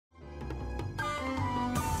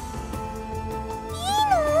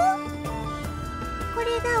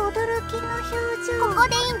情。ここ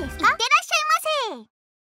でいいんですか？いってらっしゃいませ。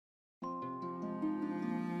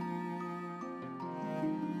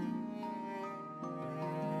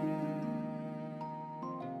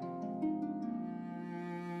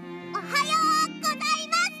おはようござい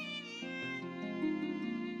ます。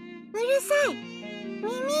うるさい。耳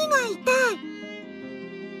が痛い。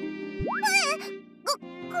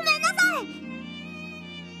ごめんなさい。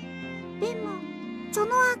でもその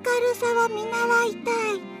明るさは見習いたい。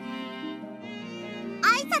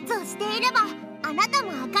挨拶をしていればあなた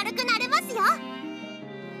も明るくなれますよ。さ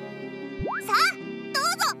あどうぞ。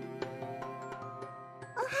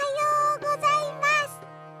おはようございます。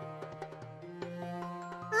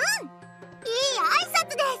いい挨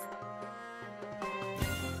拶です。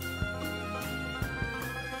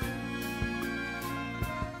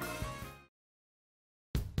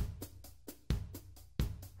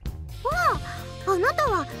あなた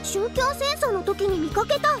は宗教戦争の時に見か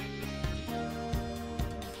けた。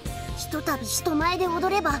ひとたび人前で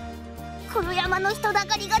踊ればこの山の人だ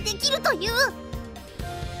かりができるという。さ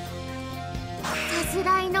す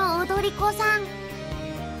らいの踊り子さん。違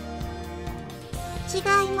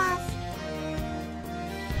います。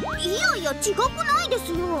いやいや違くないで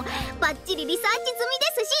すよ。バッチリリサーチ済みで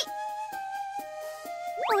すし。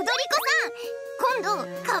踊り子さん、今度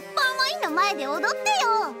カッパーマインの前で踊ってよ。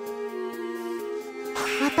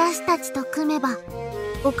私たちと組めば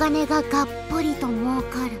お金ががっぽりと儲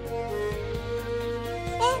かる。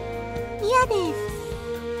嫌です。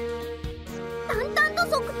淡々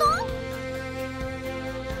と即答？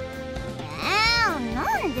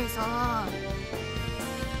なんでさ。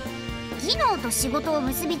技能と仕事を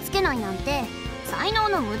結びつけないなんて才能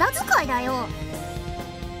の無駄遣いだよ。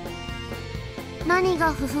何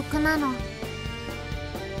が不服なの？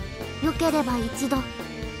よければ一度事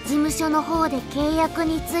務所の方で契約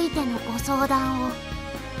についてのご相談を。さ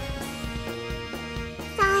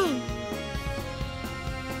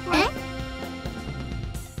え。うる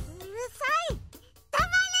さい。黙れ。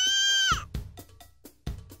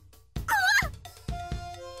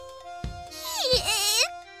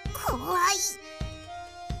怖い。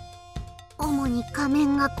主に仮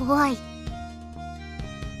面が怖い。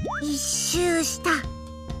一周した。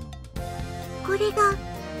これが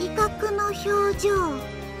威嚇の表情。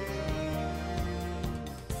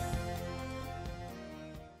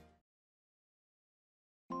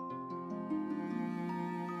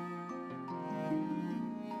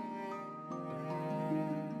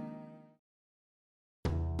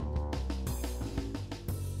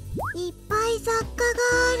いっぱい雑貨が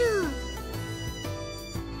ある。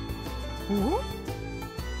お？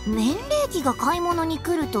年齢期が買い物に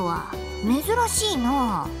来るとは珍しい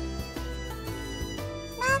な。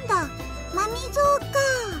なんだ、マミゾウ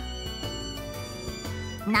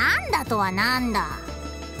か。なんだとはなんだ。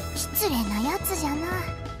失礼なやつじゃな。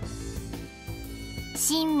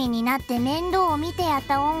親身になって面倒を見てやっ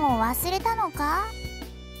た恩を忘れたのか？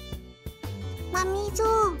マミゾ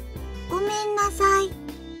ウ、ごめんなさい。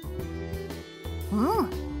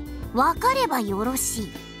わかればよろし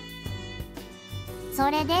い。そ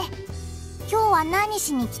れで今日は何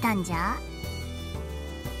しに来たんじゃ？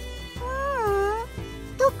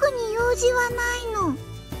特に用事はないの。で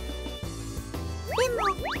も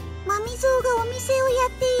マミゾウがお店をや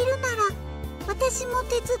っているなら私も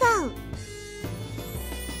手伝う。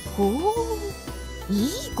ほう、いい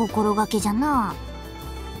心がけじゃな。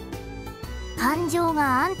感情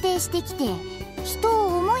が安定してきて人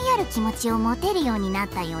を思いやる気持ちを持てるようになっ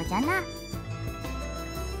たようじゃな。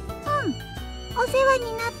お世話に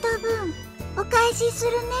なった分お返しす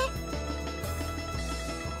るね。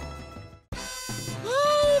い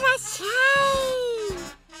らっしゃい。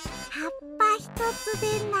葉っぱ一つで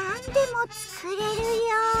何でも作れるよ。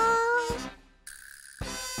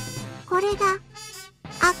これが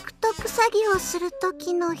悪徳詐欺をする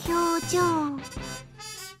時の表情。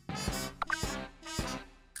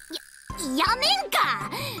やめんか。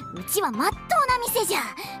うちはまっとうな店じゃ。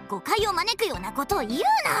誤解を招くようなことを言うな。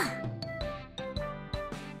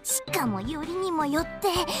しかもよりにもよって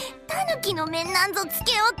タヌキの面なんぞつ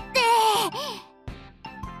けおって。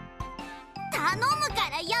頼むか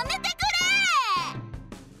らやめてくれ。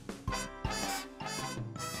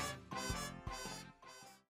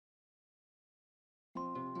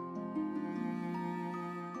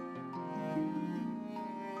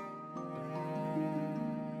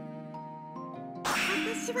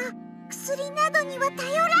私は薬などには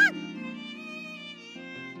頼らん。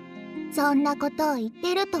そんなことを言っ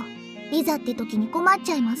てるといざって時に困っ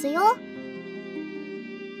ちゃいますよ。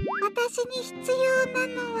私に必要な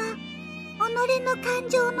のは己の感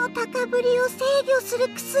情の高ぶりを制御する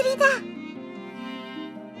薬だ。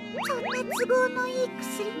そんな都合のいい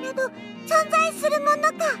薬など存在するも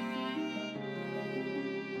のか。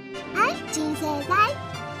はい、鎮静剤。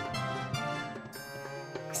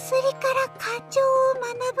薬から感情を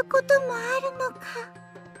学ぶこともあるのか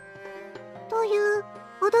という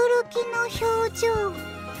驚きの表情。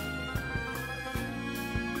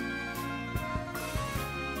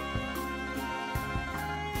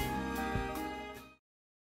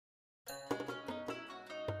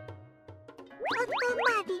お泊ま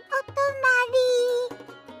りお泊ま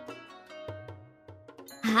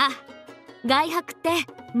り。ああ、外泊って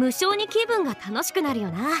無性に気分が楽しくなるよ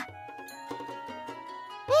な。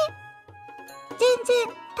全然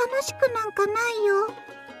楽しくなんかないよ。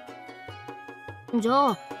じゃ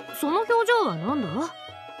あその表情はなんだ？これは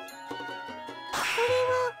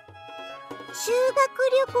修学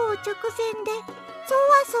旅行直前でそわ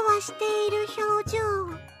そわしている表情。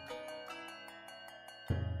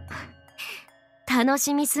楽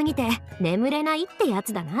しみすぎて眠れないってや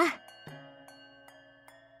つだな。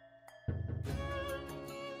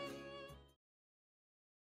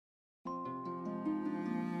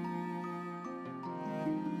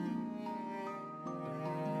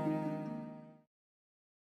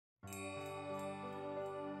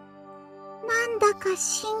なんだか神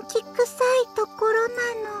気臭いところな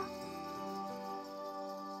の。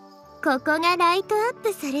ここがライトアッ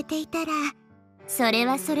プされていたらそれ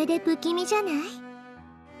はそれで不気味じゃない？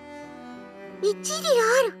一理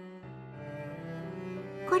ある。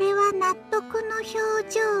これは納得の表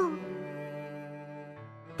情。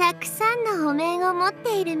たくさんのお面を持っ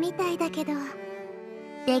ているみたいだけど、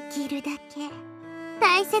できるだけ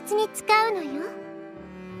大切に使うのよ。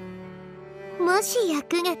もし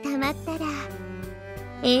役がたまったら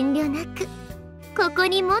遠慮なくここ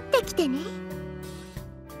に持ってきてね。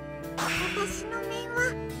私の面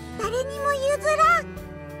は誰にも譲らん。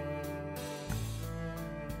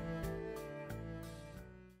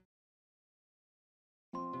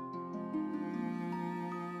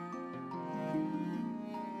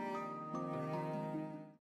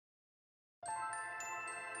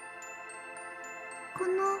こ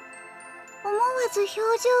の思わず表情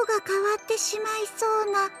が変わってしまいそう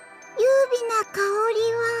な優美な香り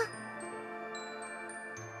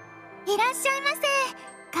は。いらっしゃいませ。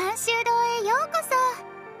監修堂へようこそ。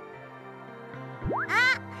あ、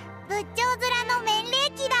仏頂面の免礼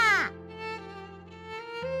機だ。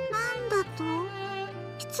なんだと？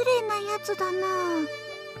失礼なやつだな。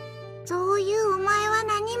そういうお前は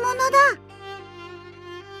何者だ？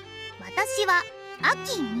私は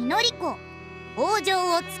秋みのり子、王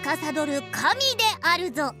城を司る神であ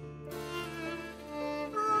るぞ。あ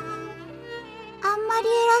んまり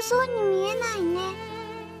偉そうに見えないね。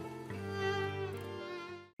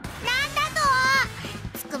なんだ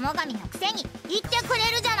と？つくも神のくせに言ってくれ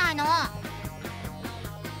るじゃないの。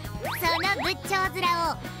その仏頂面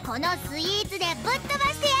をこのスイーツでぶっ飛ば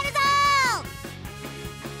してやるぞ。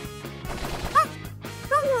あ、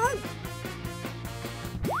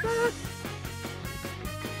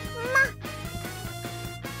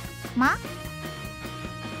まあまあ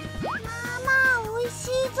美味しい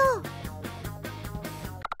ぞ。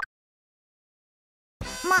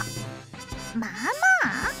まあまあ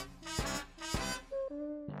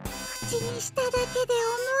口にしただけで思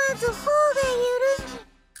わず頬が緩み、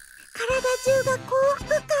体中が幸福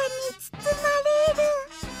感に包まれる。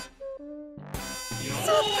そう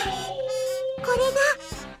か、これが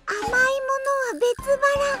甘いものは別腹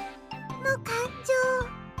の感情。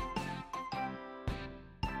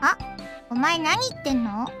あ、お前何言ってん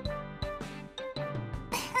の？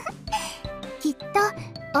きっと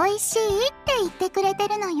美味しいって言ってくれて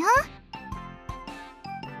るのよ。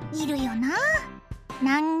いるよな、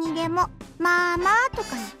何にでもまあまあと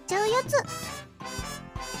か言っちゃうやつ。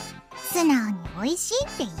素直に美味しいっ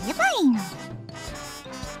て言えばいいの。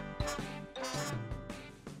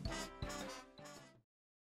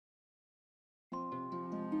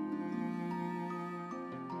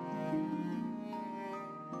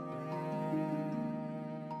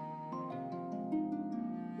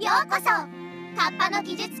ようこそカッパの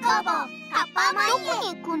技術工房カッパマインへ。ど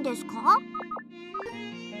こに行くんですか？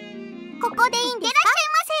ここでいいんですか？いらっ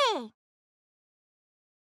しゃいませ。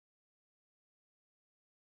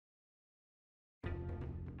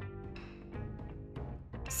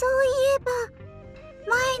そういえば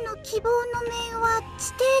前の希望の面は地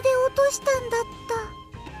底で落としたんだった。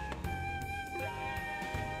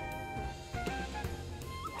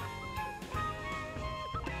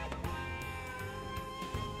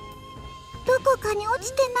どこかに落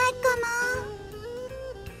ちてないかな。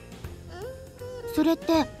それっ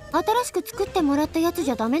て新しく作ってもらったやつ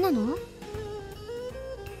じゃダメなの？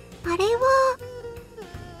あれは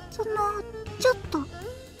ちょっと前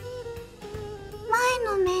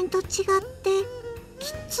の面と違って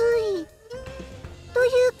きついとい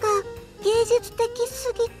うか、芸術的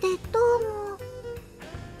すぎてどうも。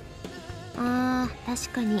あー、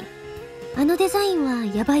確かにあのデザインは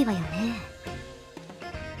ヤバいわよね。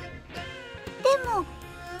でも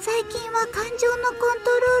最近は感情のコン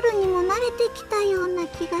トロールにも慣れてきたような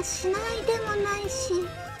気がしないでもないし、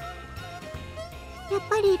やっ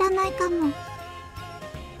ぱりいらないかも。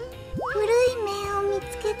古い面を見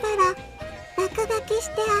つけたら落書きし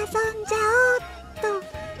て遊んじゃおうっ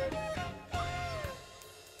と。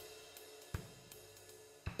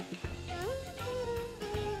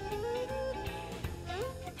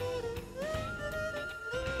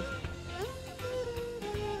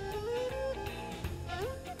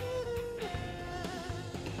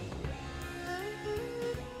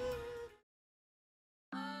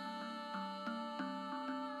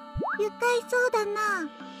愉快そうだな。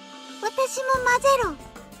私も混ぜ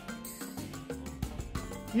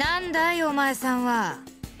ろ。なんだいお前さんは。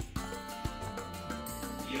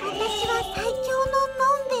私は最強のの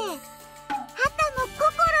んべえ、旗の心な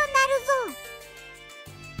るぞ。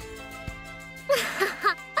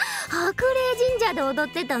白麗神社で踊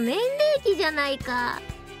ってた面礼儀じゃないか。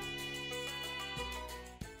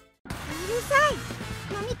うるさい。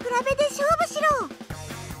飲み比べで勝負しろ。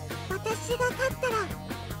私が勝ったら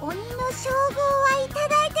鬼の称号はいた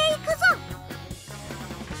だいていくぞ。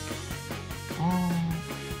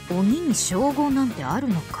鬼に称号なんてある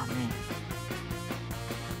のかね。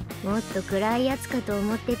もっと暗いやつかと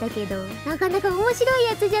思ってたけど、なかなか面白い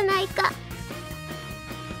やつじゃないか。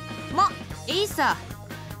もういいさ。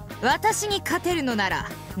私に勝てるのなら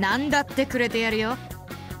何だってくれてやるよ。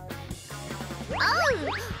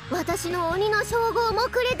私の鬼の称号も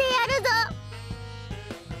くれてやるぞ。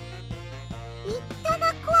言った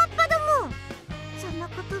な、コアッパども。その言葉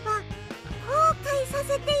後悔させ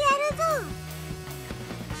てやるぞ。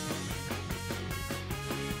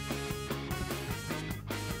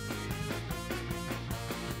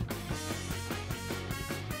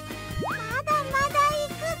まだまだ行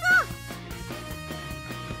くぞ。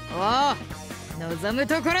おお、望む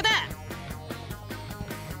ところだ。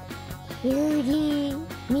ユーギ、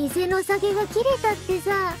店の酒が切れたって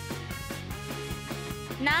さ。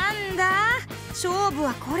なんだ、勝負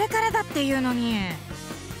はこれからだっていうのに。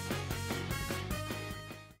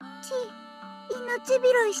命拾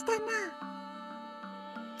いしたな。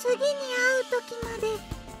次に会う時まで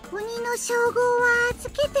鬼の称号は預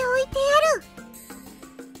けておいてやる。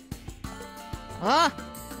おう、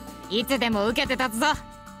いつでも受けて立つぞ。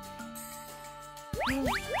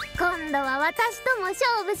今度は私とも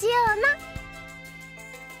勝負しような。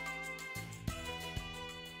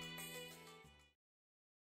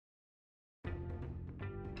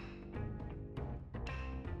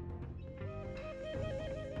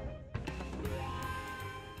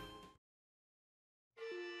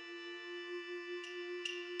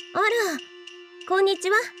あら、こんにち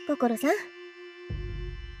は、心さん。入道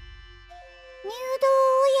親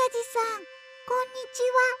父さん、こんにち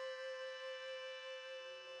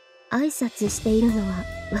は。挨拶しているのは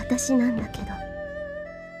私なんだけど。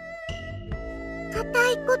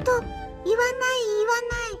固いこと言わ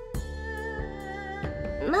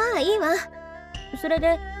ない。まあいいわ。それ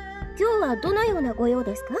で今日はどのようなご用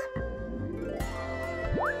ですか？こ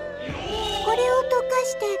れを溶か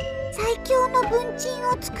して最強の文鎮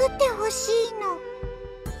を作ってほしいの。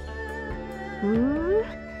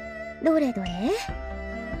どれどれ。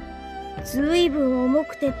ずいぶん重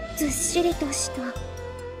くてずっしりとした。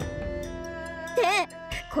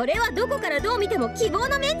これはどこからどう見ても希望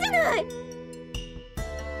の面じゃない。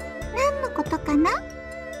何のことかな？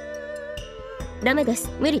ダメです、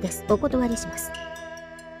無理です、お断りします。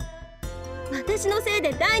私のせい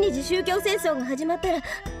で第二次宗教戦争が始まったら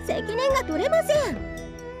責任が取れません。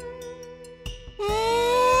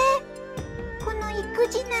この育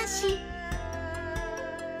児なし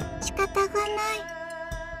仕方がない。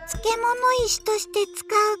漬物石として使う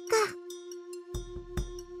か。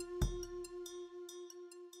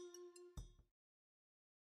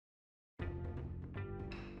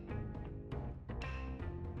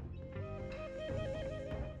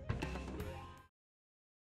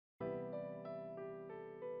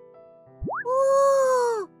お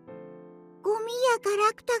お、ゴミやガ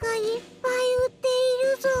ラクタがいっぱい売ってい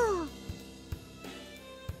るぞ。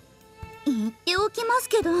言っておきます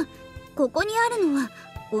けど、ここにあるのは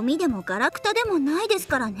ゴミでもガラクタでもないです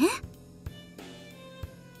からね。で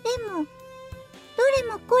もど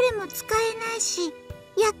れもこれも使えないし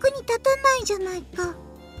役に立たないじゃないか。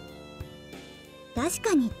確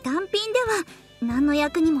かに単品では何の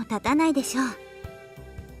役にも立たないでしょう。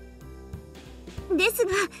です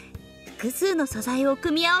が、複数の素材を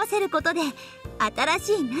組み合わせることで新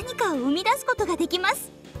しい何かを生み出すことができま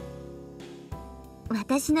す。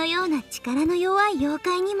私のような力の弱い妖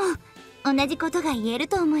怪にも同じことが言える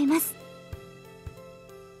と思います。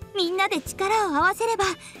みんなで力を合わせれば、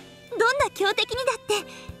どんな強敵にだっ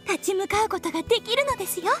て立ち向かうことができるので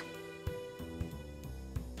すよ。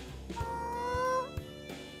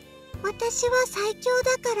私は最強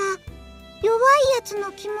だから弱いやつ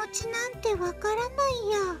の気持ちなんてわからない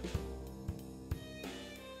や。